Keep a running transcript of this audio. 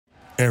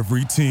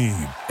Every team,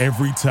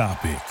 every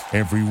topic,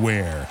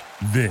 everywhere.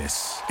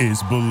 This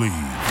is Believe.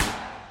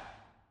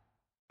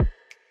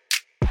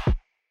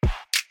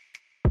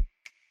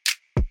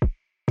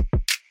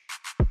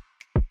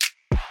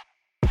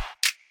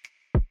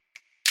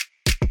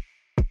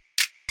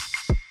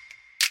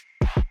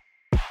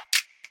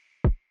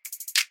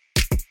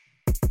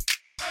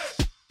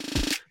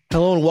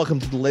 Hello and welcome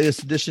to the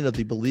latest edition of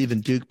the Believe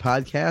in Duke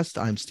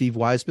podcast. I'm Steve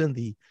Wiseman,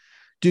 the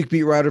Duke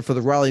beat writer for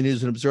the Raleigh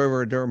News and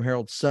Observer and Durham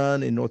Herald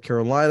Sun in North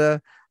Carolina,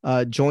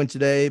 joined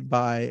today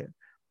by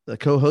the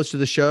co-host of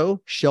the show,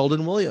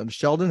 Sheldon Williams.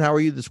 Sheldon, how are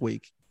you this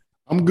week?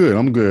 I'm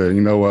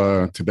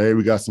good. Today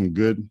we got some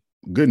good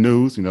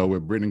news,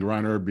 with Brittney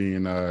Griner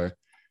being,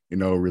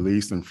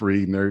 released and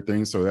freed and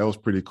everything. So that was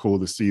pretty cool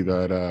to see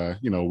that,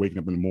 waking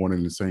up in the morning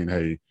and saying,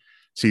 hey,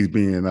 she's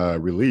being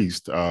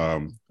released. I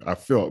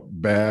felt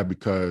bad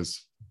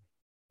because,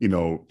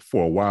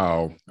 for a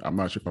while, I'm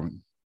not sure if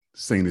I'm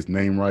saying his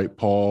name right,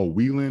 Paul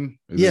Whelan.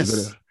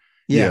 Yes.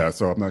 Yeah.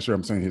 So I'm not sure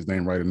I'm saying his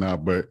name right or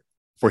not, but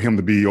for him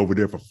to be over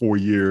there for 4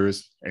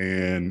 years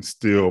and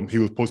still, he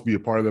was supposed to be a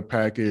part of the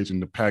package, and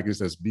the package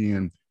that's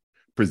being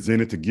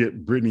presented to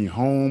get Brittney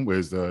home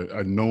is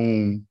a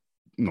known,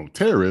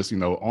 terrorist,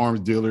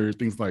 arms dealer,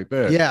 things like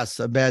that. Yes,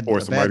 a bad guy.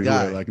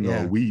 Who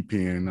had a weed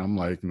pen. I'm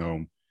like,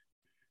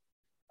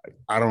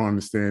 I don't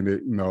understand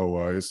it.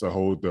 It's the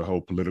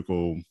whole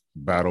political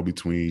battle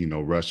between,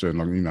 Russia and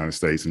the United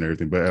States and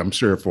everything. But I'm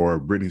sure for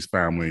Brittney's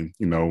family,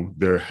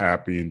 they're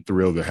happy and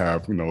thrilled to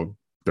have,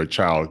 their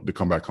child to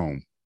come back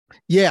home.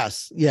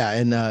 Yes. Yeah.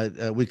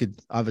 And we could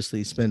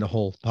obviously spend a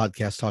whole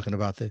podcast talking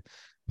about the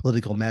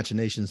political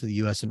machinations of the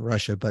U.S. and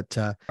Russia. But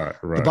the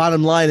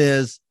bottom line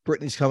is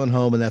Brittney's coming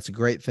home, and that's a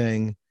great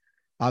thing.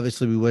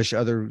 Obviously, we wish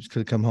others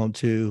could come home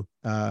too,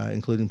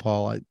 including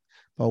Paul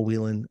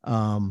Whelan.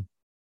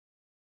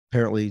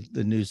 Apparently,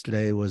 the news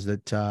today was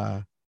that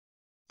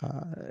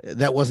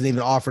that wasn't even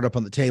offered up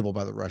on the table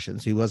by the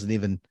Russians. They wouldn't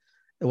even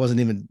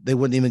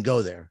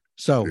go there.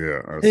 So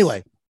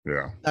anyway,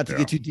 not to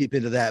get too deep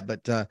into that,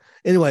 but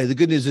anyway, the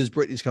good news is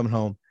Brittney's coming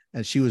home,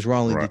 and she was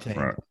wrongly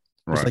detained,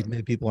 just like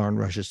many people are in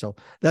Russia. So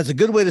that's a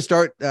good way to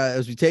start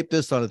as we tape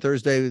this on a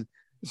Thursday.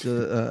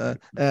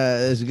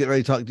 As we get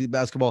ready to talk Duke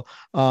basketball,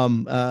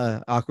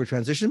 awkward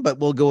transition, but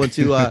we'll go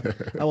into I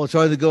will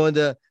try to go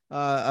into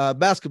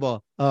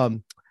basketball.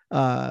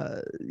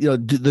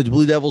 The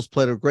Blue Devils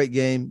played a great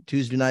game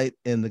Tuesday night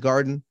in the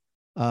Garden,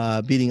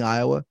 beating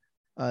Iowa.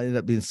 Ended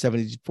up being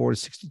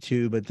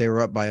 74-62, but they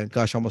were up by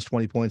almost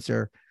 20 points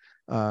there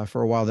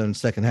for a while. Then in the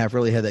second half,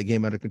 really had that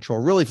game under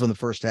control. Really from the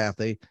first half,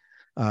 they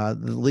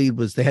had the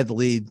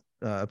lead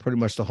pretty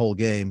much the whole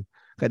game.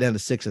 Got down to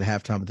 6 at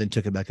halftime, but then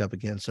took it back up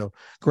again. So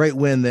great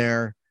win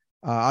there.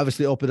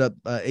 Obviously opened up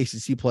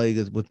ACC play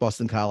with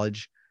Boston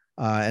College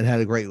and had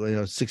a great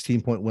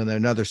 16-point win there.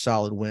 Another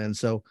solid win.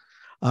 So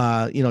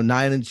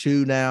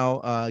 9-2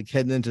 now,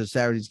 heading into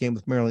Saturday's game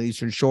with Maryland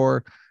Eastern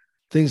Shore.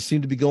 Things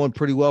seem to be going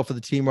pretty well for the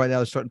team right now.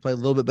 They're starting to play a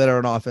little bit better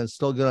on offense,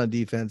 still good on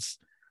defense.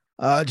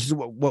 Just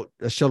what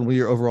Sheldon, what are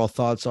your overall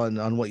thoughts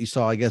on what you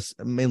saw, I guess,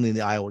 mainly in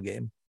the Iowa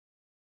game?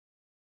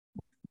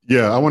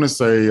 Yeah, I want to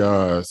say,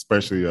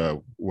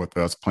 especially with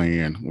us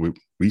playing, we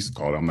used to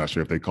call it, I'm not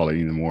sure if they call it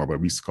anymore, but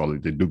we used to call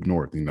it the Duke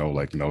North,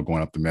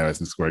 going up to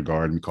Madison Square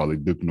Garden, we call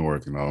it Duke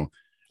North,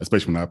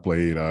 especially when I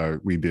played,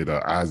 we did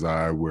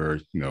Izod, where,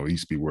 it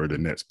used to be where the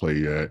Nets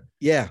played at.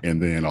 Yeah.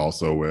 And then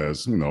also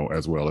as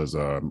well as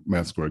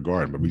Madison Square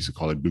Garden, but we used to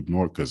call it Duke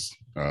North because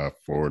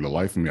for the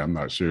life of me, I'm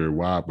not sure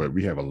why, but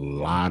we have a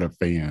lot of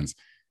fans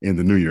in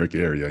the New York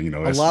area,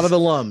 a lot of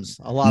alums.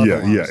 A lot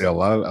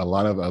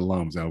of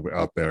alums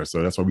out there.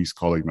 So that's why we used to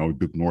call it,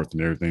 Duke North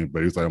and everything.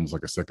 But it's like almost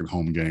like a second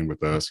home game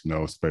with us,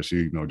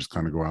 especially, just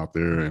kind of go out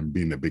there and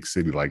be in a big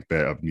city like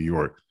that of New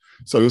York.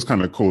 So it was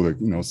kind of cool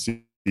to,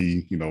 see,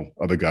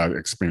 other guys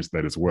experience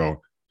that as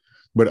well.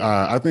 But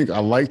I think I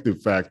like the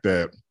fact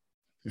that,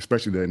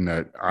 especially in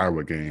that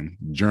Iowa game,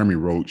 Jeremy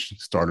Roach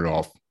started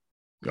off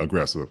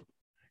aggressive.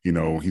 He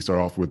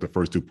started off with the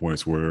first 2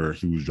 points where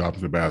he was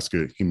dropping the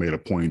basket. He made a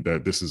point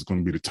that this is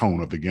going to be the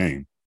tone of the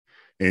game.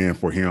 And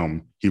for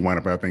him, he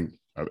wound up,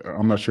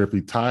 I'm not sure if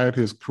he tied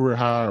his career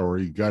high or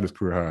he got his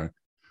career high,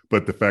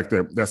 but the fact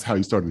that that's how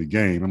he started the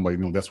game, I'm like,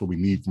 that's what we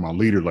need from our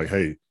leader. Like,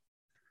 hey,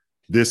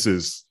 this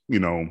is,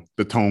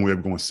 the tone we're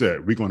going to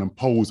set. We're going to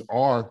impose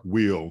our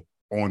will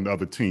on the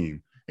other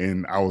team.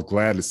 And I was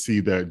glad to see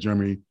that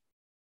Jeremy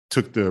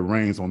took the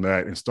reins on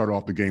that and started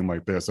off the game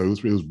like that. So it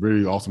was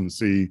very awesome to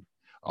see.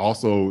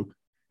 Also,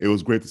 it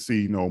was great to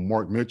see,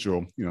 Mark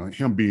Mitchell,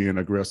 him being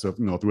aggressive,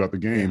 throughout the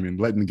game and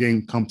letting the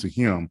game come to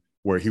him,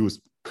 where he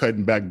was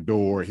cutting back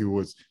door. He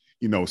was,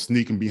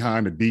 sneaking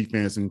behind the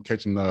defense and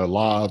catching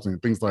lobs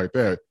and things like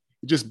that.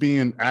 Just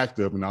being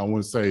active. And I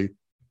want to say,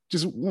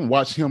 just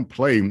watch him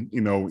play.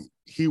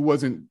 He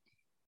wasn't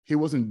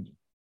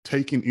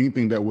taking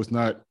anything that was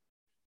not,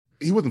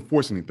 he wasn't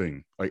forcing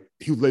anything. Like,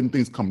 he was letting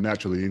things come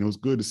naturally, and it was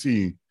good to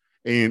see.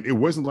 And it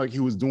wasn't like he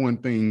was doing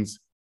things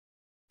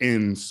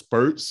in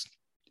spurts.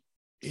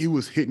 He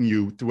was hitting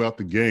you throughout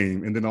the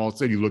game, and then all of a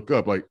sudden you look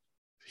up, like,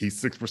 he's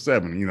 6 for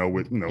 7,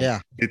 with, Yeah.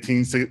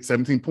 15,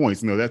 17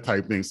 points, that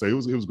type thing. So it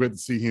was great to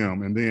see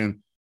him. And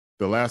then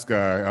the last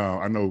guy,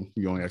 I know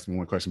you only asked me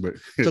one question, but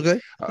It's okay.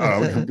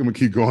 I'm going to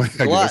keep going.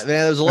 There's a lot,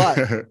 man. There's a lot.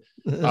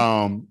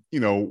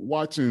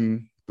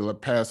 Watching the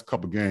past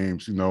couple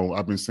games,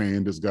 I've been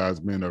saying this guy's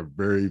been a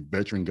very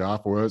veteran guy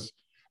for us.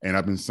 And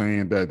I've been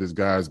saying that this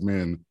guy's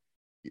been,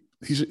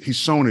 he's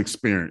shown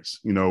experience,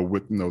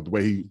 with, the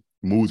way he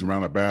moves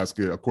around the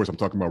basket. Of course, I'm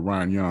talking about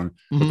Ryan Young,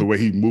 but the way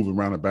he moves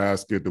around the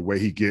basket, the way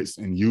he gets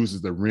and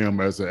uses the rim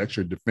as an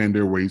extra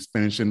defender, where he's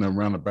finishing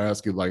around the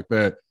basket like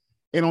that.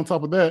 And on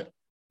top of that,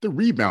 the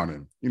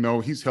rebounding,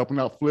 he's helping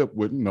out Flip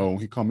with,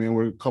 he come in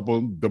with a couple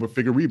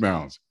double-figure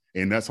rebounds.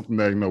 And that's something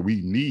that,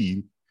 we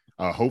need.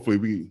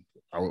 Hopefully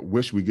I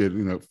wish we get,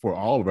 for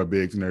all of our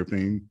bigs and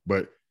everything,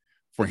 but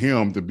for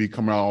him to be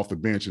coming out off the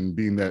bench and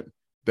being that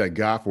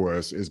guy for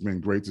us, it's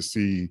been great to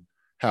see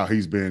how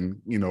he's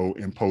been,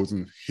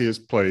 imposing his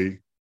play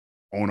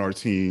on our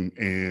team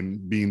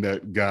and being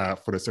that guy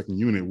for the second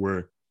unit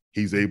where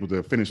he's able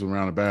to finish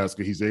around the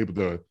basket. He's able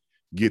to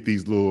get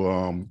these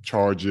little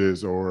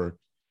charges or,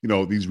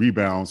 these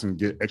rebounds and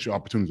get extra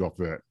opportunities off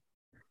of that.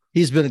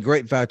 He's been a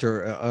great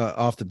factor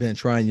off the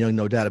bench. Ryan Young,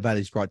 no doubt about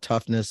it. He's brought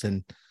toughness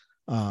and,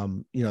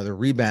 the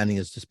rebounding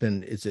has just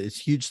been, it's a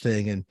huge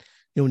thing. And,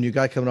 when you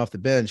got coming off the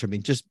bench, I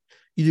mean, just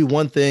you do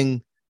one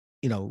thing,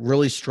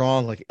 really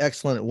strong, like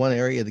excellent at one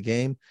area of the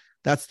game.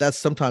 That's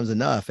sometimes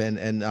enough.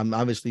 And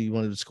obviously you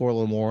wanted to score a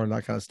little more and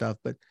that kind of stuff,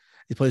 but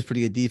he plays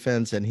pretty good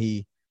defense and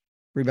he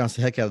rebounds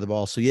the heck out of the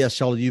ball. So yes,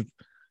 Sheldon, you've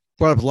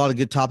brought up a lot of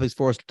good topics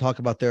for us to talk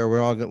about there.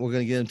 We're going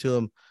to get into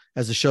them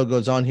as the show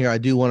goes on here. I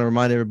do want to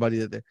remind everybody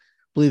that the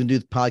Believe in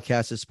Dude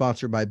podcast is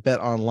sponsored by Bet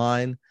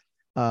Online.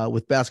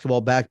 With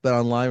basketball back, Bet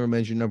Online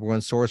remains your number one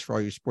source for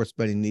all your sports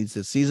betting needs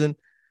this season.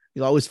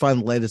 You'll always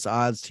find the latest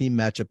odds, team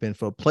matchup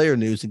info, player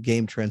news, and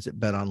game trends at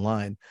Bet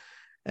Online.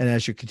 And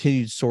as your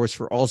continued source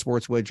for all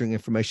sports wagering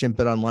information,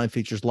 Bet Online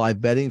features live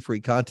betting,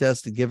 free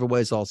contests, and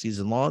giveaways all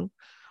season long.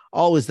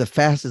 Always the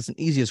fastest and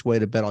easiest way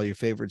to bet all your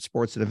favorite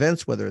sports and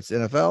events, whether it's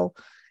NFL,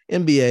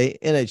 NBA,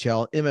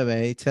 NHL,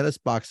 MMA, tennis,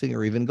 boxing,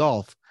 or even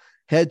golf.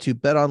 Head to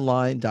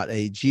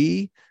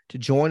betonline.ag to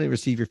join and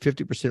receive your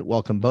 50%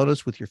 welcome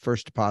bonus with your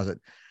first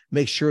deposit.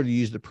 Make sure to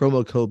use the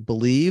promo code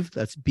BELIEVE,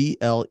 that's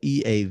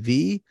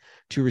BLEAV,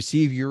 to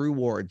receive your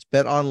rewards.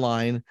 Bet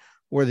Online,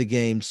 where the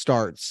game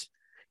starts.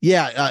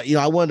 Yeah,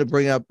 I wanted to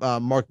bring up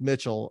Mark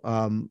Mitchell.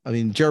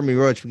 Jeremy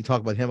Roach, we can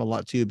talk about him a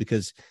lot too,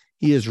 because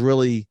he has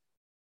really,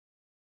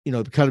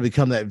 kind of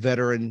become that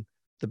veteran.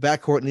 The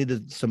backcourt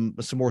needed some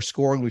more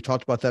scoring. We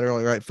talked about that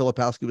earlier, right?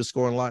 Filipowski was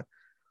scoring a lot.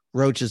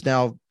 Roach is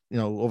now,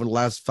 over the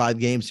last 5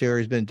 games here,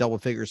 he's been in double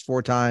figures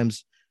 4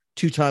 times,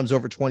 2 times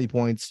over 20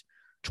 points.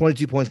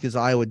 22 points against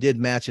Iowa did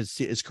match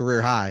his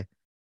career high.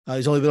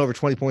 He's only been over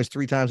 20 points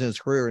 3 times in his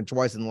career and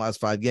twice in the last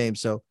 5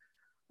 games. So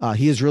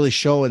he is really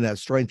showing that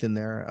strength in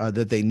there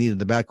that they need in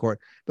the backcourt.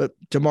 But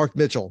to Mark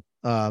Mitchell,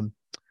 and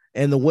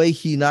the way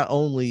he not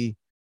only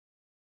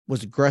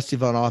was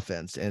aggressive on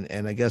offense,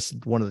 and I guess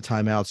one of the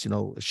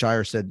timeouts,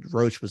 Shire said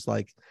Roach was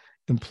like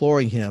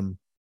imploring him,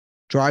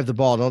 drive the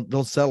ball,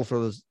 don't settle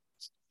for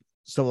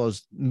some of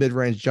those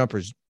mid-range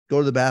jumpers. Go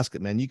to the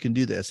basket, man. You can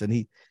do this. And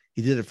he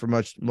did it for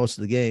most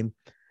of the game.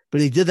 But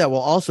he did that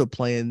while also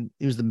playing.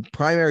 He was the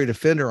primary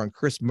defender on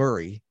Chris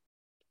Murray,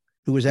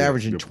 who was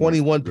averaging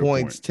 21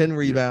 points, 10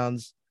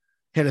 rebounds,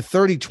 had a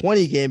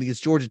 30-20 game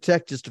against Georgia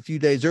Tech just a few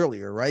days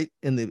earlier, right?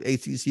 In the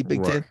ACC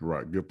Big Ten.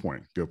 Right. Good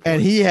point.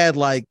 And he had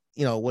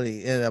when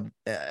he ended up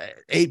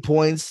 8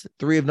 points,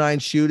 3 of 9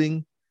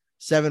 shooting,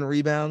 7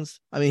 rebounds.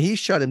 I mean, he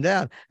shut him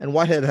down. And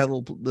Whitehead had a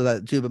little of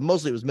that too, but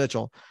mostly it was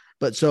Mitchell.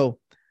 But so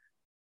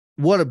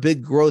what a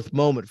big growth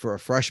moment for a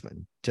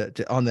freshman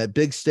to on that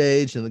big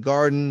stage in the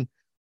Garden.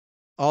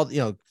 All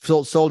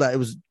sold out. It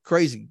was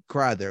crazy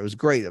crowd there. It was a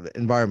great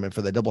environment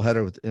for the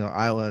doubleheader with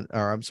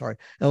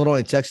Illinois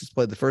and Texas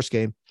played the first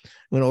game,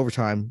 went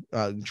overtime.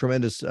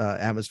 Tremendous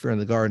atmosphere in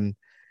the Garden,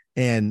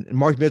 and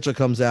Mark Mitchell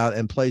comes out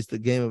and plays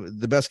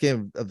the best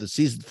game of the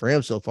season for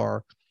him so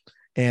far,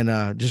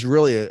 and just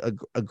really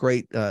a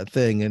great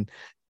thing. And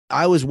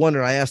I was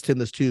wondering, I asked him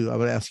this too. I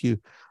would ask you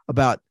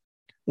about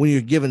when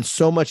you're given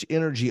so much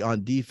energy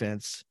on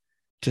defense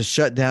to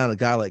shut down a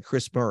guy like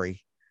Chris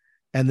Murray.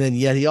 And then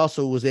yet he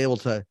also was able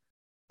to,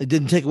 it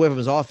didn't take away from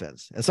his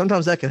offense. And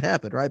sometimes that can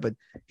happen, right? But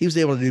he was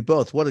able to do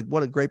both. What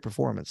a great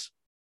performance.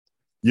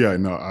 Yeah,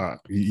 no,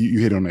 you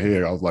hit on the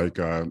head. I was like,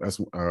 that's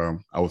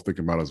I was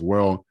thinking about as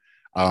well.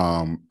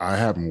 I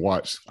haven't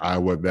watched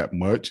Iowa that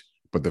much,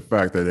 but the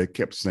fact that they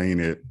kept saying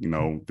it,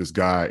 this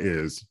guy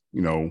is,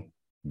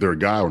 their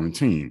guy on the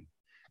team.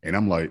 And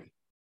I'm like,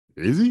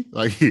 is he?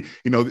 Like,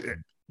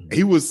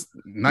 he was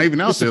not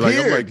even out there. Like,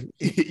 I'm like,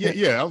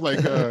 yeah. I was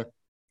like,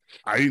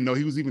 I didn't know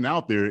he was even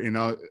out there,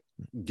 and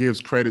gives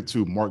credit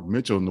to Mark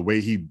Mitchell and the way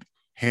he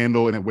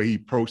handled and the way he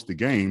approached the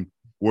game,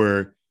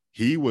 where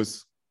he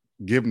was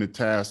given the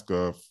task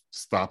of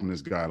stopping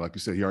this guy. Like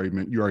you said, you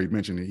already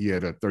mentioned that he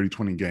had a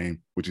 30-20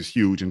 game, which is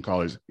huge in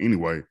college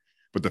anyway.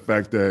 But the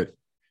fact that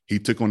he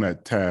took on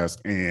that task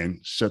and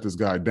shut this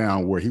guy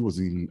down where he was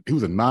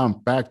a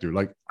non-factor.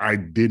 Like, I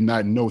did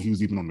not know he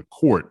was even on the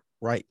court.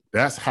 Right.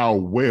 That's how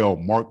well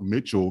Mark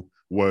Mitchell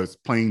was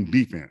playing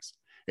defense.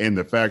 And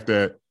the fact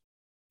that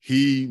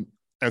he,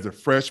 as a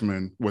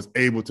freshman, was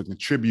able to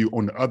contribute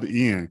on the other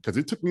end, because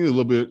it took me a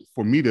little bit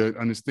for me to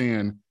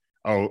understand,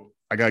 oh,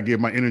 I got to give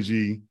my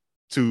energy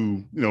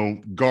to,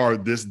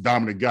 guard this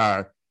dominant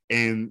guy.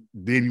 And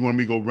then you want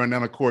me to go run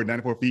down the court,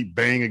 94 feet,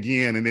 bang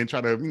again, and then try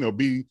to,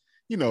 be,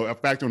 a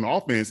factor on the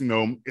offense.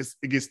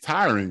 It gets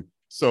tiring.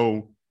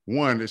 So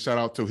one, a shout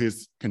out to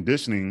his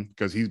conditioning,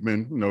 because he's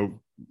been,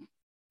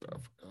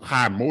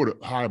 high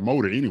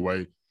motor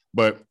anyway.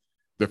 But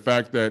the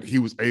fact that he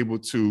was able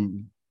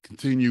to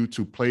continue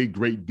to play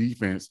great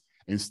defense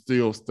and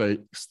still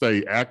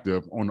stay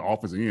active on the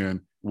offensive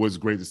end was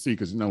great to see,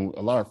 because, a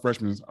lot of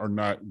freshmen are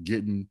not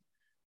getting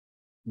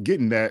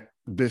that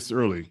this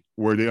early,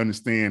 where they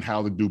understand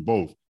how to do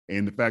both.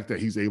 And the fact that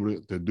he's able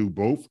to do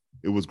both,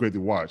 it was great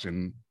to watch.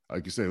 And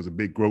like you said, it was a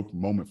big growth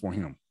moment for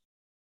him.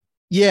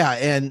 Yeah.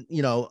 And,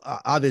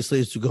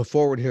 obviously, as we go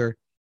forward here,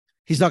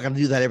 he's not going to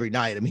do that every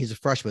night. I mean, he's a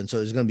freshman, so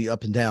he's going to be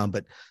up and down,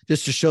 but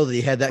just to show that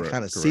he had that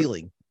kind of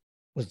ceiling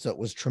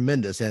was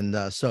tremendous. And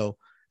so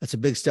that's a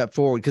big step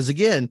forward. Because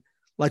again,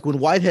 like when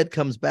Whitehead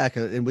comes back,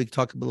 and we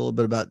talk a little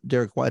bit about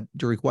Derek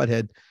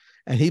Whitehead,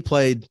 and he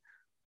played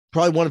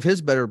probably one of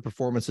his better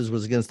performances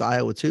was against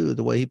Iowa too.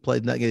 The way he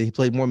played in that game, he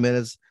played more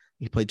minutes.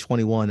 He played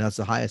 21. That's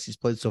the highest he's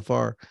played so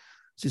far,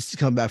 just to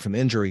come back from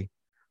injury.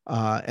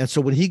 And so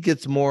when he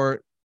gets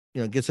more,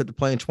 gets up to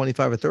playing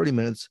 25 or 30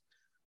 minutes,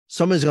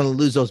 somebody's going to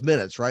lose those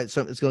minutes, right?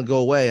 So it's going to go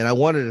away. And I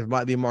wondered if it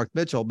might be Mark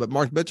Mitchell, but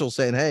Mark Mitchell's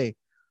saying, hey,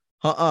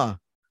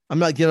 I'm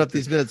not getting up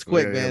these minutes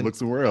quick, man. Look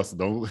somewhere else.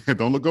 Don't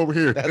look over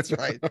here. That's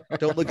right.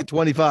 Don't look at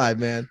 25,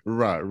 man.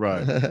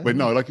 Right. But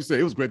no, like you said,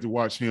 it was great to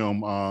watch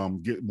him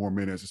get more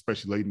minutes,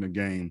 especially late in the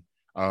game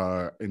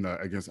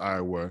against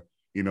Iowa.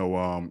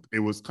 It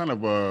was kind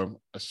of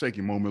a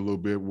shaky moment a little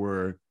bit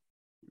where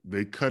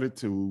they cut it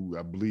to,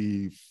 I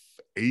believe,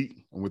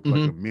 8 with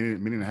like a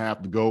minute and a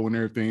half to go and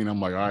everything. And I'm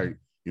like, all right,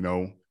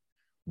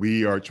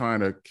 we are trying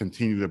to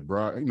continue to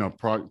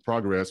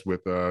progress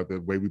with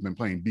the way we've been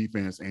playing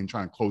defense and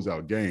trying to close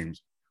out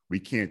games. We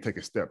can't take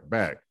a step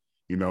back,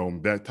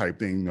 that type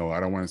thing. I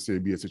don't want to see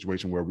it be a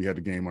situation where we had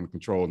the game under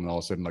control and all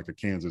of a sudden, like a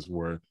Kansas,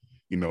 where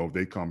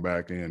they come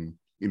back and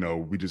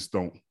we just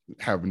don't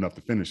have enough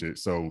to finish it.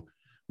 So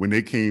when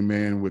they came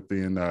in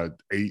within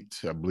 8,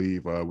 I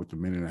believe, with a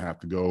minute and a half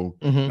to go,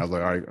 I was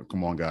like, all right,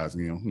 come on, guys,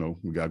 we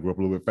got to grow up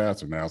a little bit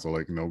faster now. So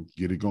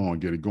get it going.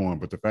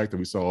 But the fact that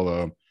we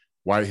saw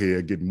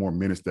Whitehead getting more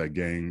minutes that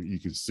game, you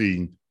can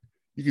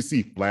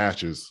see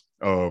flashes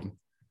of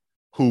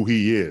who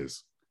he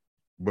is,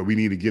 but we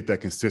need to get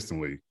that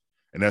consistently.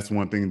 And that's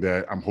one thing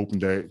that I'm hoping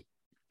that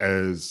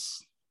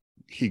as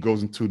he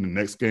goes into the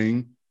next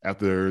game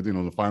after,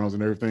 the finals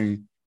and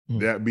everything,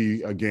 that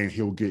be a game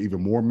he'll get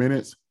even more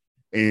minutes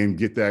and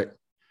get that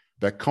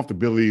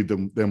comfortability,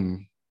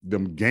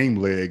 them game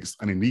legs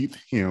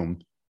underneath him,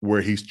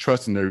 where he's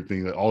trusting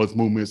everything, that all his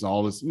movements and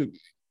all this,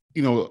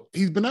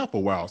 he's been out for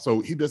a while, so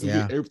he doesn't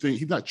get everything.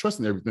 He's not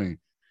trusting everything.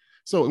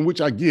 So, in which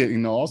I get,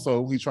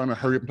 also he's trying to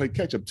hurry up and play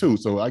catch up too.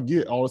 So I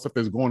get all the stuff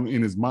that's going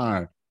in his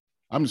mind.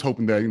 I'm just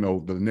hoping that,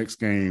 the next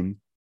game,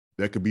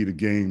 that could be the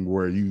game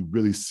where you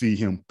really see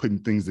him putting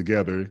things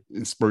together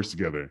in spurts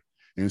together.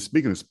 And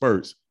speaking of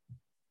spurts,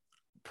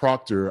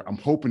 Proctor, I'm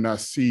hoping I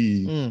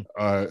see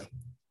a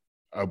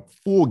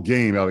full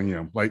game out of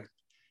him. Like,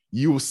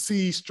 you will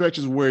see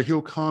stretches where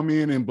he'll come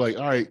in and be like,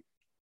 all right,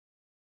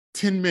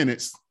 10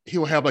 minutes,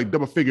 he'll have like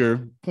double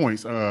figure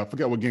points. I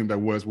forget what game that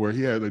was, where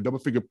he had like double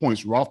figure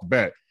points right off the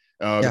bat,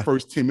 the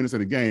first 10 minutes of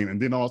the game.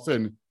 And then all of a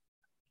sudden,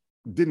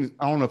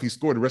 I don't know if he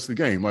scored the rest of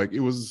the game. Like, it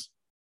was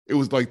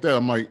like that.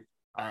 I'm like,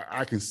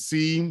 I can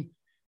see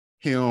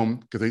him,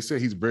 because they say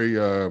he's very,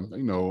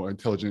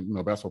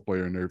 intelligent, basketball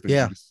player and everything.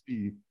 Yeah. You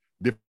see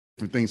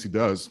different things he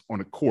does on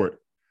the court.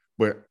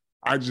 But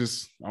I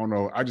don't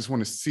know. I just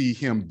want to see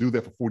him do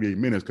that for 48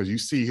 minutes, because you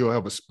see he'll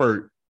have a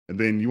spurt, and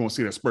then you won't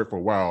see that spurt for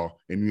a while,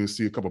 and you'll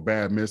see a couple of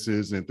bad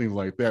misses and things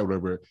like that,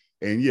 whatever.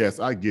 And yes,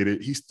 I get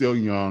it. He's still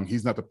young.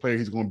 He's not the player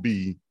he's going to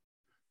be.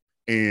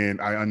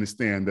 And I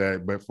understand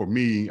that. But for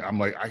me, I'm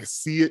like, I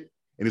see it,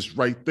 and it's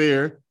right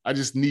there. I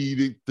just need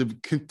it to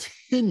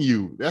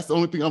continue. That's the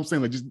only thing I'm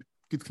saying. Like, just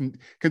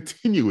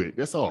continue it.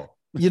 That's all.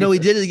 He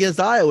did it against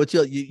Iowa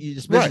too. You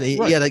just mentioned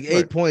it. He had like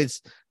 8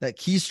 points, that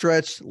key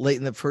stretch late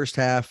in the first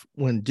half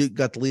when Duke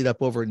got the lead up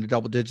over into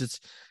double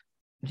digits.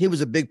 He was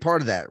a big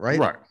part of that,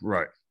 right?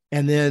 Right.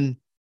 And then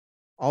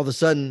all of a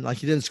sudden, like,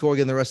 he didn't score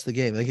again the rest of the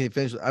game. Like, he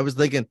finished. I was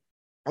thinking,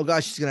 oh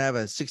gosh, he's gonna have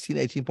a 16,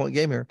 18 point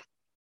game here.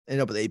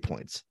 Ended up with 8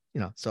 points.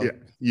 So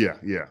yeah.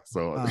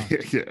 So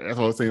that's what I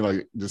was saying.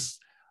 Like, just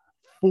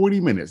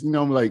 40 minutes.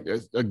 Like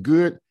a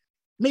good,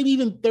 maybe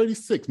even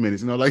 36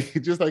 minutes. Like,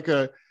 just like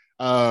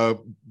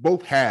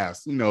both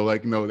halves.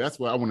 That's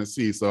what I want to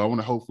see. So I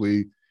want to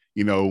hopefully,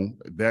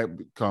 that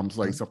becomes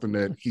like something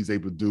that he's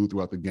able to do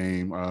throughout the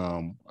game,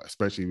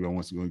 especially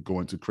once you go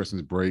into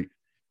Christmas break,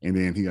 and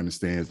then he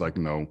understands, like,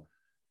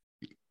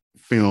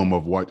 film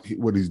of what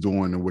he's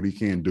doing and what he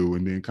can do,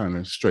 and then kind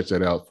of stretch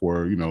that out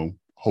for,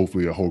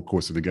 hopefully a whole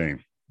course of the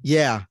game.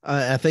 Yeah,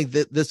 I think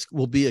that this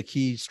will be a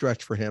key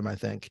stretch for him. I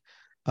think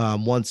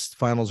once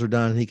finals are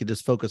done, he could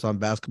just focus on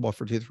basketball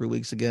for 2-3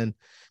 weeks again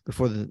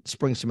before the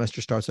spring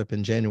semester starts up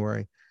in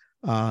January.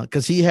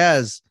 Because he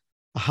has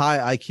a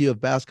high IQ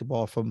of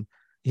basketball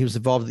he was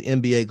involved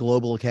in the NBA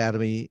Global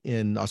Academy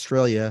in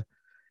Australia.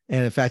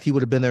 And in fact, he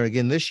would have been there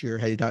again this year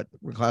had he not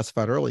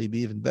reclassified early. He'd be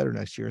even better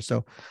next year.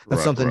 So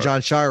that's something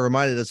John Shire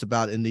reminded us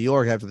about in New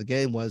York after the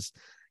game was,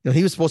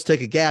 he was supposed to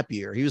take a gap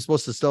year. He was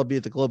supposed to still be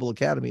at the Global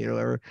Academy or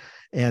whatever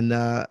and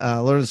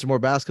learn some more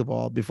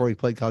basketball before he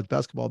played college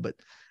basketball. But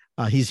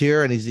he's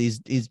here and he's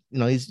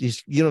giving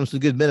him some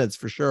good minutes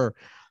for sure.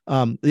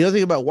 The other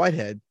thing about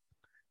Whitehead,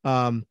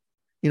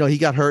 he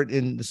got hurt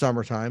in the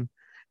summertime.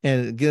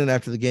 And again,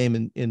 after the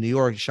game in New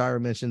York, Shire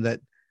mentioned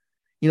that,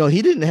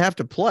 he didn't have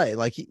to play.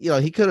 Like,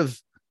 he could have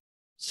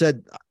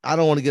said, I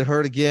don't want to get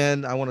hurt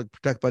again. I want to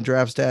protect my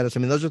draft status.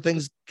 I mean, those are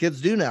things kids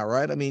do now,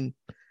 right? I mean,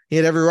 he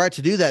had every right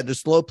to do that,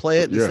 just slow play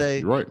it and say,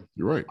 you're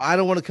right. I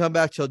don't want to come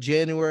back till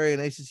January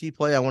and ACC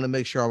play. I want to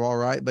make sure I'm all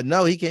right. But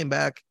no, he came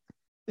back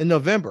in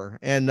November.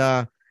 And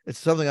it's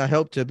something I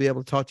hope to be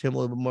able to talk to him a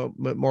little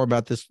bit more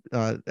about this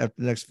after the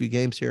next few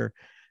games here,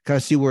 kind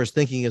of see where his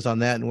thinking is on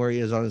that and where he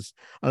is on his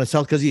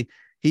health. Because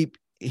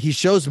he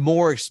shows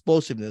more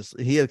explosiveness.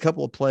 He had a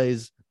couple of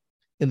plays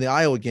in the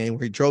Iowa game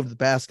where he drove the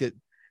basket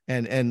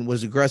and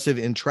was aggressive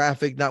in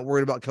traffic, not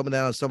worried about coming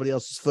down on somebody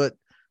else's foot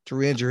to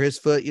re-injure his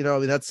foot.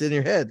 That's in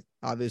your head,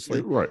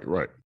 obviously.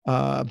 Right.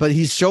 But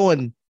he's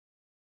showing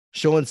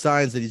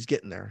signs that he's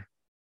getting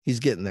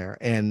there.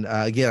 And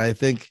again, I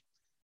think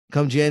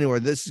come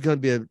January, this is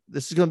going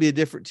to be a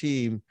different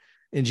team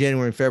in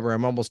January and February.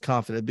 I'm almost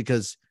confident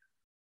because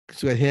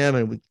we got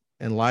him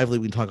and Lively.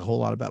 We can talk a whole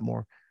lot about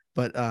more.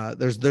 But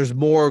there's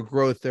more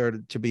growth there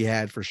to be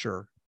had for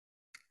sure.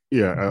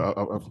 Yeah,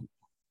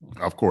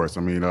 of course.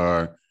 I mean,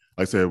 like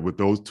I said, with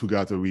those two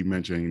guys that we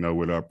mentioned,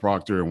 with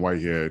Proctor and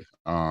Whitehead,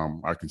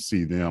 I can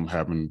see them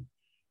having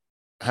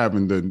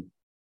the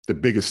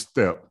biggest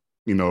step,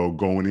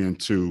 going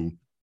into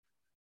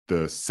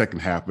the second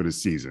half of the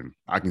season.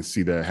 I can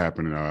see that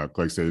happening. Like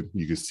I said,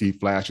 you can see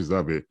flashes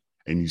of it,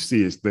 and you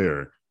see it's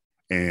there,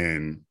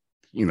 and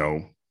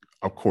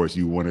of course,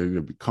 you want it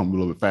to become a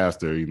little bit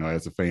faster,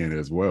 as a fan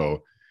as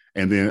well.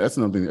 And then that's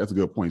another thing. That's a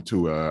good point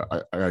too.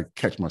 I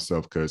catch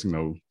myself because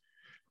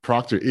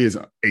Proctor is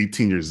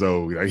 18 years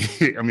old.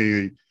 I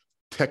mean,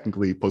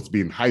 technically supposed to be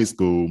in high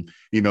school,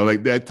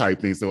 like that type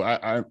thing. So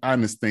I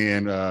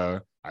understand.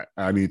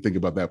 I need to think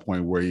about that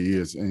point where he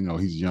is.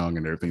 He's young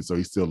and everything, so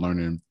he's still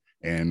learning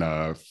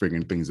and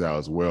figuring things out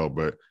as well.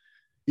 But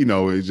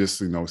it's just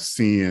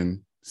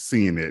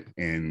seeing it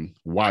and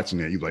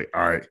watching it. You're like,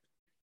 all right.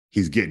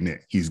 He's getting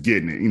it.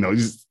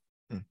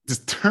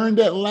 Just turn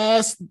that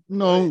last,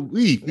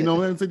 week,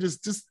 and so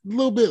just a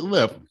little bit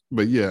left.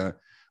 But yeah,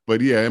 I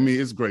mean,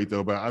 it's great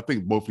though. But I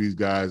think both of these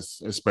guys,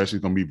 especially,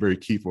 going to be very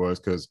key for us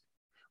because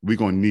we're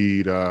going to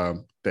need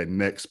that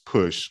next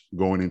push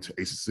going into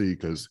ACC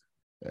because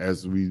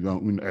as we know,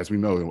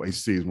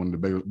 ACC is one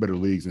of the better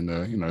leagues in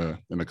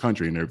the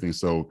country and everything.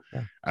 So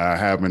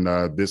having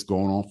this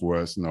going on for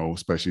us,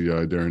 especially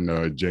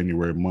during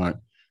January month.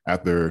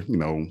 After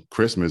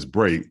Christmas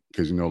break,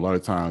 because a lot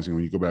of times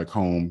when you go back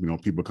home,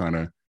 people kind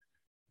of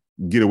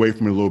get away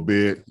from it a little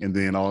bit, and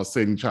then all of a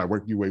sudden try to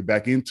work your way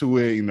back into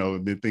it.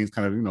 Then things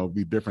kind of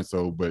be different.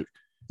 So, but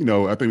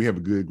I think we have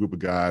a good group of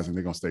guys, and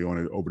they're gonna stay on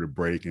it over the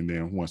break. And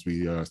then once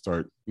we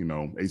start,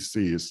 ACC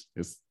is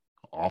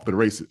off to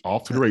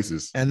the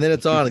races, and then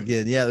it's on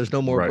again. Yeah, there's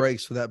no more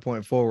breaks from that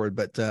point forward.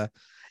 But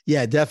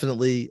yeah,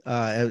 definitely.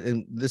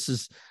 And this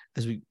is.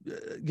 As we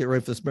get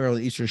ready for this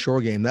Maryland Eastern Shore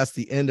game, that's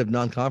the end of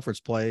non-conference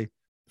play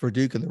for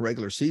Duke in the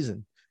regular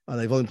season.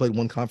 They've only played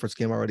one conference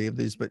game already of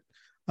these, but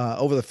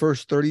over the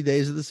first 30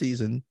 days of the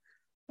season,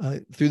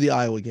 through the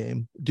Iowa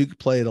game, Duke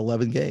played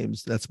 11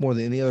 games. That's more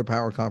than any other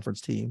power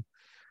conference team.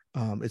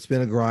 It's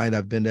been a grind.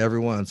 I've been to every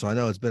one, so I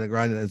know it's been a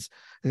grind.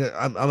 And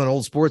I'm an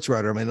old sports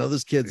writer. I mean, I know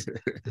those kids,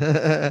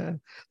 they're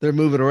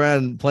moving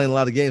around, playing a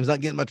lot of games,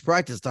 not getting much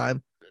practice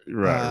time.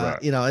 Right.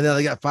 And then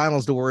they got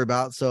finals to worry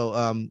about.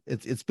 So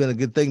it's been a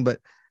good thing, but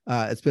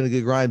it's been a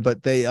good grind.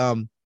 But they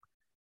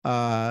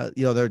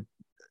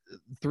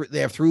they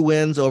have 3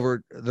 wins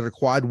over that are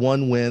quad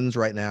 1 wins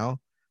right now.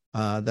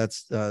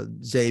 That's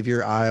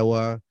Xavier,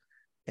 Iowa,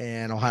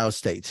 and Ohio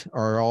State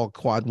are all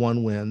quad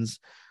 1 wins.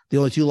 The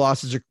only 2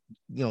 losses are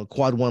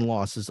quad 1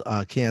 losses,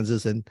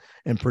 Kansas and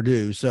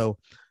Purdue. So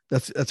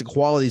that's a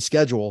quality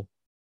schedule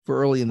for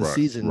early in the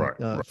season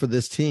for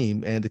this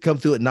team, and to come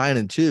through at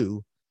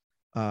 9-2.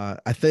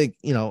 I think,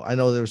 I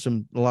know there was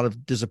a lot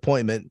of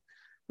disappointment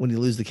when you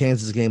lose the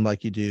Kansas game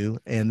like you do.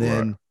 And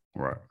then,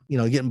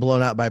 getting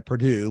blown out by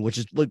Purdue, which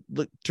is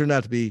turned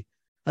out to be,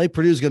 I think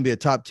Purdue's going to be a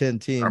top 10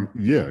 team.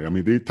 Yeah. I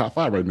mean, they're top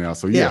 5 right now.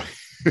 So yeah.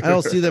 I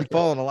don't see them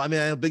falling a lot. I mean,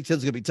 I know Big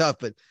Ten's going to be tough,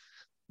 but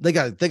they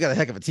got a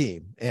heck of a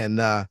team. And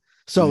as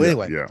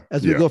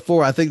we go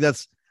forward, I think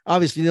that's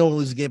obviously you don't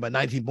lose a game by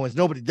 19 points.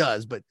 Nobody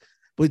does, but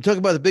we talk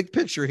about the big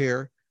picture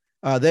here.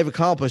 they've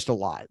accomplished a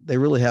lot. They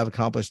really have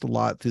accomplished a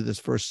lot through this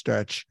first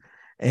stretch.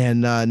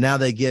 And now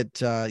they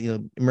get,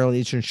 Maryland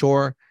Eastern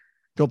Shore.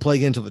 Don't play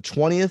again until the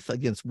 20th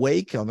against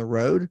Wake on the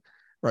road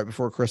right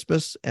before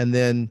Christmas. And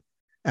then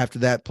after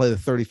that, play the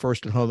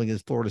 31st at home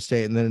against Florida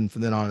State. And then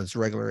from then on, it's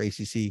regular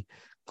ACC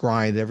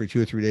grind. Every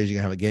 2 or 3 days,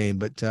 you're going to have a game.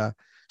 But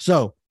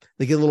so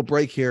they get a little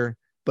break here.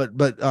 But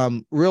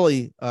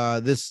really,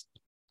 this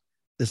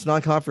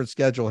non-conference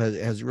schedule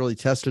has really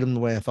tested them the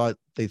way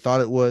they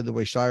thought it would, the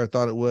way Scheyer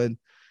thought it would.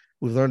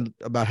 We've learned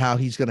about how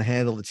he's going to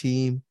handle the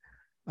team,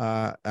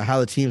 how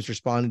the team's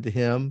responding to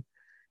him.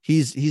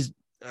 He's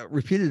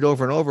repeated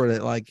over and over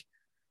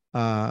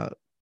that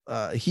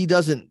he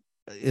doesn't,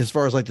 as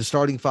far as like the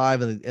starting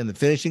five and the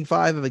finishing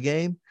five of a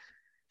game,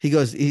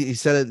 he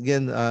said it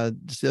again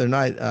just the other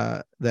night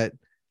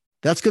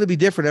that's going to be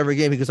different every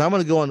game because I'm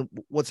going to go on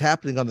what's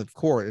happening on the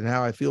court and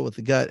how I feel with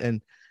the gut.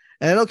 And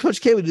I know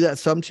Coach K would do that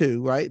some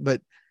too, right?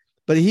 But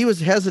he was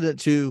hesitant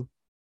to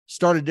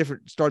start a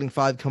different starting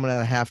five coming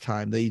out of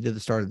halftime that he did at the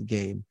start of the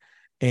game.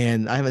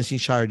 And I haven't seen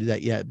Scheyer do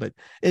that yet. But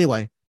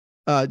anyway,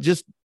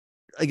 just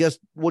I guess,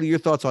 what are your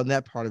thoughts on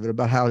that part of it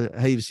about how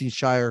you've seen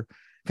Scheyer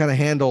kind of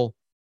handle,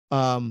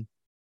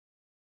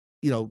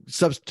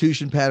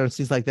 substitution patterns,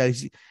 things like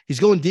that? He's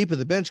going deep in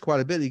the bench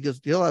quite a bit.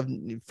 He'll have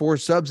 4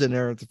 subs in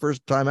there at the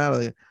first time out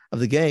of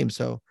the game.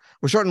 So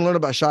we're starting to learn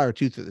about Scheyer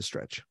too through the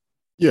stretch.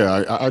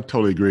 Yeah, I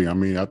totally agree. I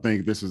mean, I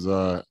think this is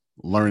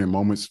learning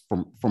moments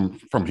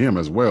from him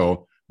as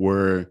well,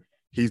 where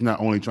he's not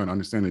only trying to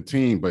understand the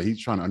team, but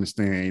he's trying to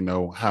understand,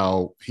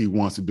 how he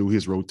wants to do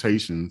his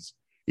rotations,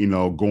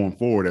 going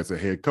forward as a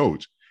head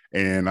coach.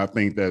 And I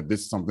think that this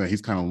is something that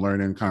he's kind of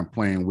learning, kind of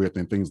playing with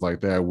and things like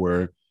that,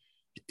 where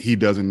he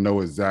doesn't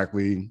know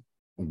exactly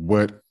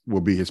what will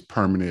be his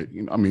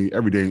permanent.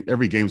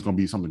 Every game is going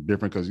to be something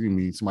different because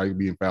somebody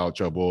be in foul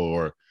trouble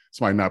or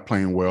somebody not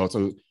playing well.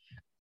 So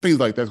things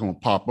like that's going to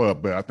pop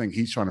up. But I think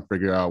he's trying to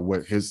figure out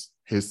what his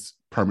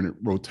permanent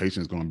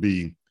rotation is going to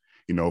be,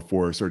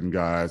 for certain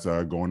guys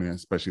going in,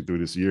 especially through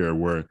this year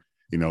where,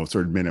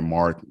 certain minute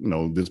mark,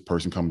 this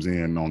person comes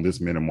in on this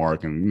minute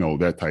mark and,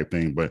 that type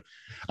thing. But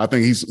I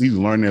think he's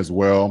learning as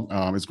well.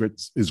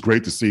 It's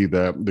great to see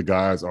that the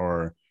guys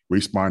are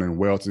responding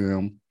well to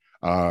him,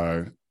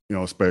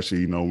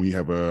 especially, when you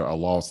have a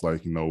loss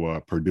like,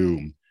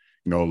 Purdue,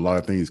 a lot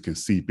of things can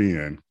seep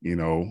in,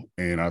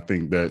 and I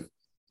think that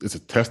it's a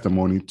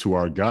testimony to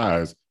our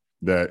guys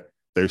that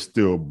they're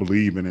still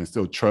believing and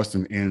still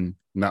trusting in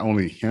not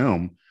only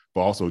him,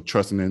 but also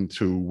trusting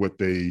into what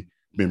they've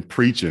been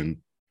preaching,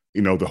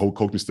 the whole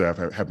coaching staff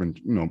have been,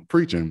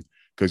 preaching,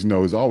 because,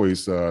 it's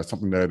always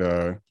something that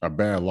a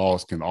bad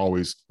loss can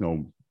always,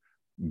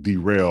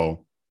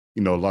 derail,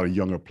 a lot of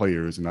younger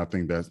players. And I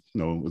think that,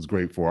 it's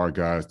great for our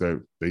guys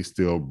that they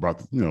still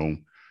brought,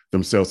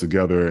 themselves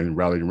together and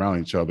rallied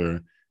around each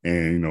other.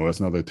 And,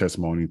 that's another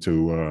testimony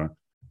to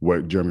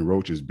what Jeremy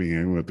Roach is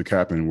being with the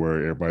captain,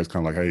 where everybody's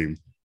kind of like, hey,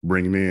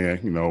 bring him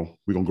in,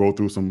 we're going to go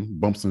through some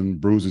bumps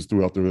and bruises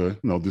throughout the,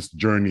 this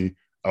journey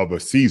of a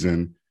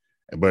season.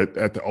 But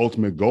at the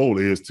ultimate goal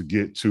is to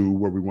get to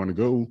where we want to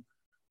go.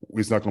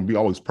 It's not going to be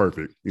always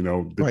perfect.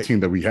 The right.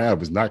 team that we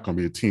have is not going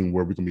to be a team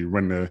where we can be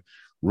running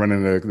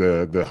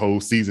the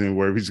whole season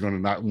where we're just going to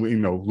not,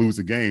 lose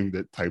a game,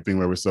 that type thing,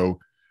 whatever. So,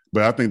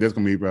 but I think that's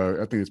going to be,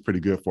 I think it's pretty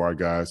good for our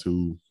guys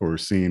who are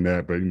seeing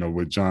that. But,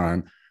 with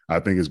John, I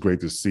think it's great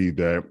to see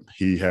that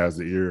he has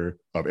the ear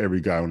of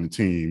every guy on the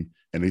team,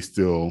 and they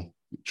still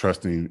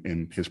trusting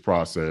in his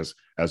process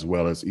as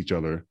well as each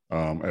other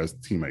as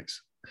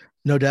teammates.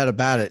 No doubt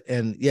about it.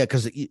 And yeah,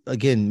 because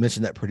again,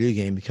 mentioned that Purdue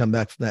game, you come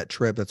back from that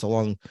trip, that's a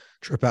long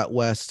trip out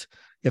west.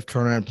 You have to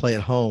turn around and play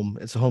at home.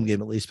 It's a home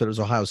game at least, but it was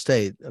Ohio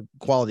State, a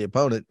quality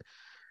opponent.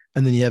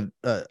 And then you have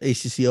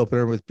ACC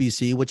opener with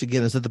BC, which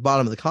again is at the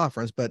bottom of the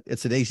conference, but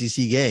it's an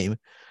ACC game.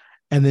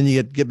 And then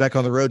you get back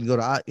on the road and go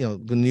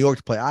to New York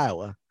to play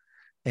Iowa.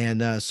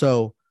 And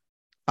so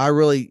I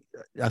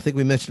think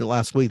we mentioned it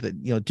last week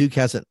that, Duke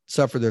hasn't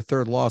suffered their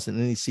third loss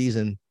in any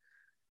season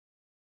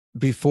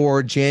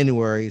before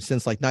January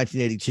since like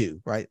 1982,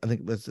 right? I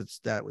think that's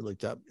that we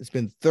looked up. It's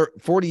been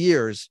 40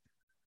 years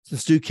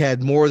since Duke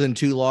had more than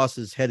 2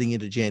 losses heading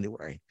into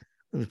January.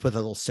 Let me put that a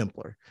little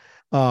simpler.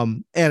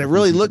 And it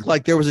really looked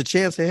like there was a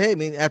chance that,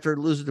 hey, after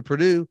losing to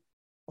Purdue,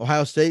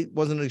 Ohio State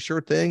wasn't a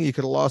sure thing. You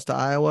could have lost to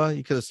Iowa.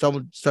 You could have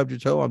stubbed your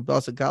toe on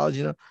Boston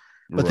College,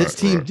 But this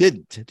team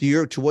didn't.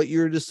 To what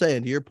you were just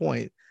saying, to your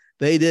point,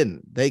 they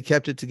didn't. They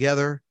kept it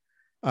together.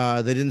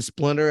 They didn't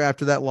splinter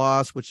after that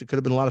loss, which it could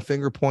have been a lot of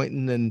finger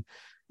pointing and,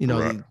 they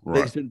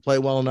just didn't play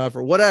well enough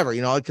or whatever,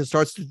 it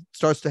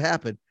starts to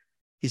happen.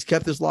 He's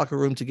kept his locker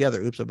room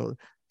together.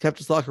 Kept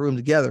his locker room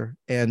together.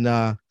 And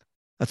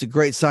that's a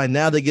great sign.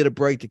 Now they get a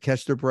break to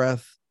catch their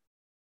breath,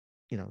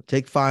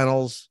 take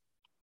finals,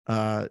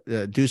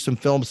 do some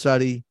film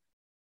study,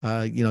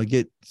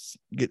 get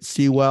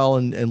Sewell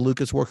and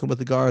Lucas working with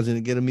the guards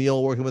and get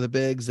Emil working with the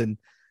bigs and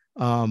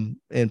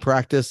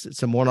practice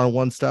some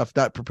one-on-one stuff,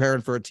 not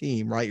preparing for a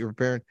team, right? You're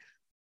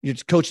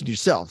just coaching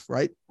yourself,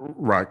 right?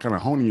 Right. Kind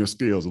of honing your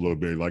skills a little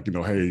bit. Like,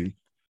 hey,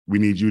 we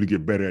need you to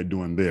get better at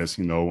doing this,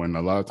 and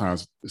a lot of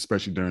times,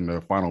 especially during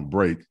the final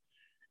break,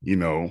 you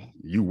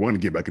want to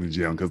get back in the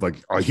gym because like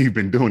all you've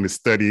been doing is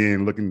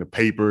studying, looking at the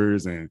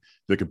papers and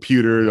the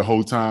computer the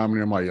whole time.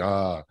 And I'm like,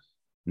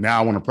 now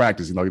I want to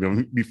practice.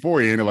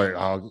 Beforehand, they're like,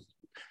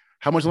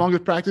 how much longer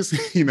is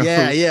practice?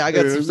 Yeah, I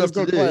got some stuff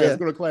to do. Let's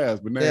go to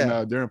class. But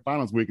then during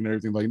finals week and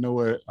everything, like, you know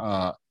what?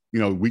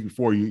 The week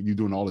before you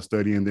doing all the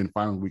studying, then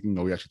finals week,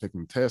 we actually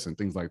taking the tests and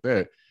things like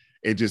that.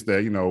 It's just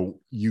that,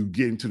 you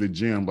get into the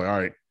gym, like, all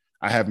right,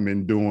 I haven't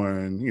been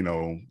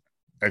doing,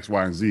 X,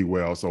 Y, and Z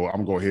well. So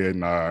I'm gonna go ahead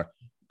and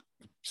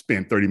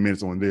spend 30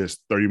 minutes on this,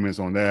 30 minutes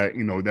on that,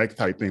 that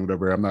type thing,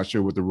 whatever. I'm not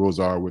sure what the rules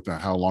are with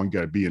how long you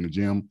got to be in the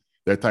gym,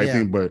 that type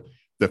thing. But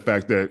the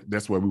fact that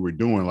that's what we were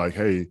doing, like,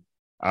 hey,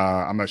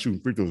 I'm not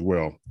shooting free throws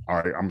well. All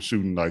right, I'm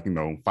shooting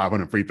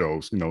 500 free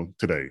throws,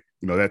 today,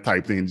 that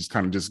type thing, just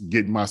kind of just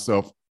getting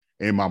myself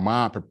in my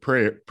mind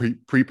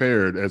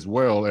prepared as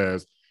well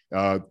as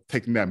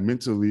taking that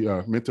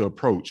mental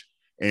approach.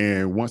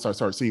 And once I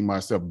start seeing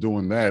myself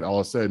doing that,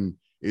 all of a sudden,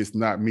 it's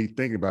not me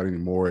thinking about it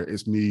anymore.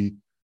 It's me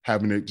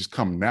having it just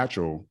come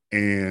natural.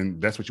 And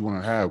that's what you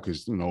want to have.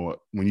 Because,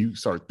 when you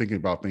start thinking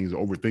about things,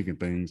 overthinking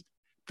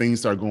things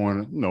start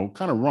going,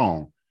 kind of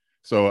wrong.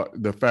 So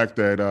the fact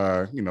that,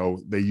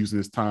 they use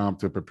this time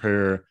to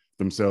prepare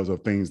themselves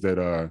of things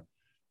that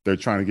they're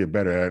trying to get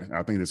better at,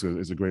 I think this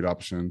is a great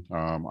option.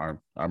 I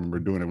remember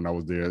doing it when I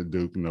was there at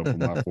Duke, for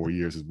my 4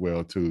 years as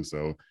well, too.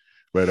 So,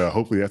 but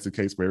hopefully that's the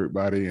case for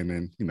everybody. And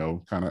then,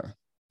 kind of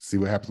see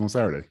what happens on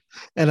Saturday.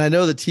 And I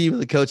know the team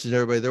and the coaches and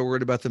everybody, they're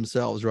worried about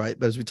themselves, right?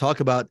 But as we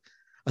talk about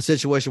a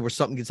situation where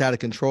something gets out of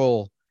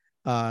control,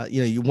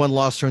 one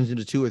loss turns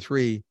into 2 or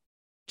 3,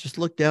 just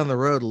look down the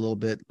road a little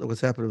bit at what's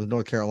happening with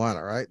North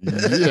Carolina, right?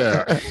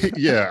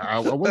 Yeah. I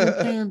wasn't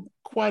paying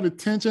quite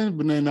attention,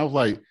 but then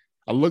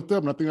I looked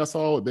up and I think I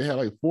saw they had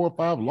 4 or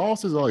 5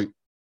 losses.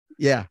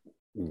 Yeah.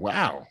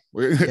 Wow.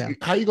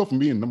 How you go from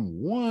being number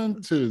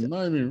 1 to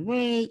not even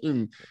ranked?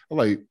 And I'm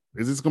like,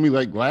 is this gonna be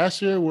like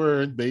last year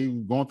where they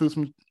going through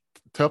some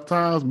tough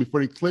times before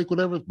they click,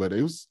 whatever? But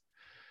it was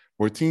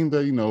for a team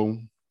that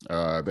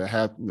that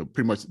had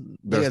pretty much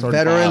their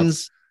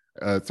veterans.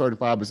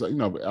 35 is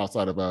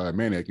outside of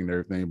Maniac and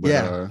everything.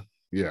 But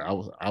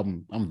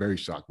I'm very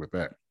shocked with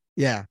that.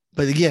 Yeah,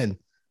 but again,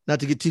 not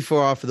to get too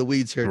far off of the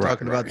weeds here,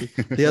 talking about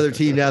the other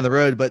team down the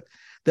road, but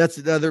that's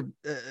another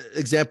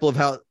example of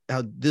how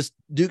this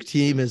Duke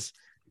team is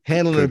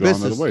handling their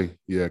business.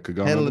 Could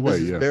go another way.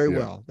 Very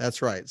well.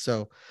 That's right.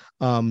 So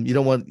you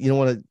don't want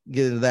to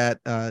get into that.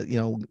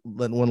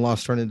 Letting one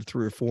loss turn into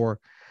 3 or 4,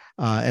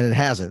 and it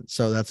hasn't.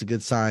 So that's a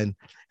good sign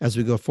as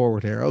we go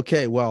forward here.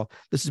 Okay, well,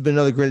 this has been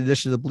another great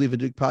edition of the Believe in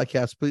Duke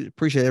podcast.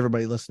 Appreciate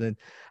everybody listening.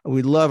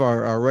 We love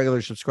our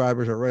regular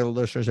subscribers, our regular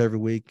listeners every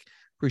week.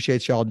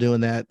 Appreciate y'all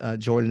doing that,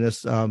 joining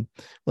us. We'll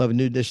have a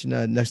new edition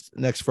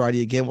next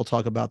Friday. Again, we'll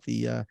talk about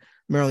the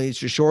Maryland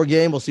Eastern Shore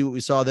game. We'll see what we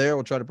saw there.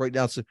 We'll try to break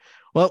down some.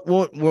 Well,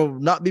 we'll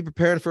not be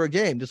preparing for a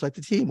game, just like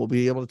the team. We'll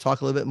be able to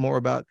talk a little bit more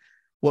about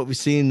what we've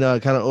seen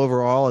kind of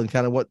overall and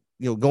kind of what,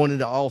 going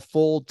into all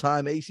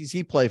full-time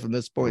ACC play from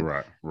this point.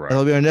 Right.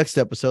 That'll be our next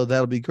episode.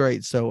 That'll be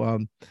great. So,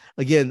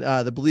 again,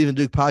 the Believe in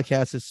Duke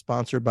podcast is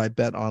sponsored by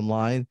Bet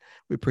Online.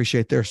 We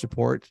appreciate their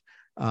support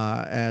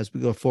as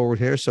we go forward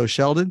here. So,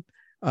 Sheldon,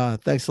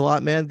 thanks a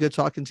lot, man. Good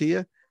talking to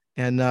you.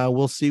 And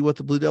we'll see what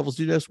the Blue Devils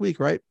do next week,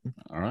 right?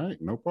 All right.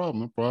 No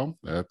problem.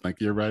 Thank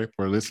you, everybody,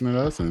 for listening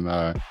to us. And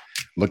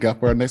look out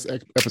for our next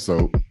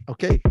episode.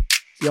 Okay.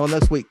 See y'all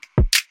next week.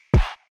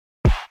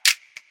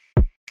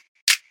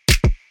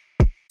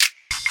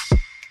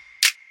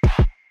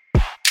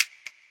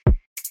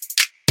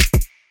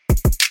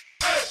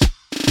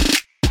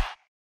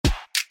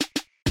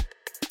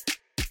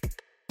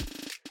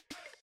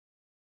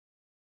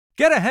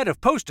 Get ahead of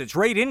postage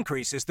rate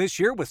increases this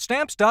year with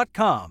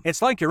Stamps.com.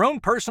 It's like your own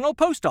personal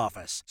post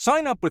office.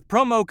 Sign up with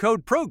promo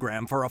code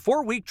PROGRAM for a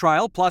 4-week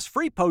trial plus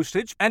free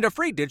postage and a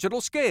free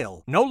digital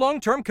scale. No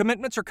long-term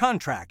commitments or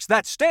contracts.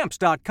 That's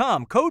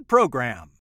Stamps.com, code PROGRAM.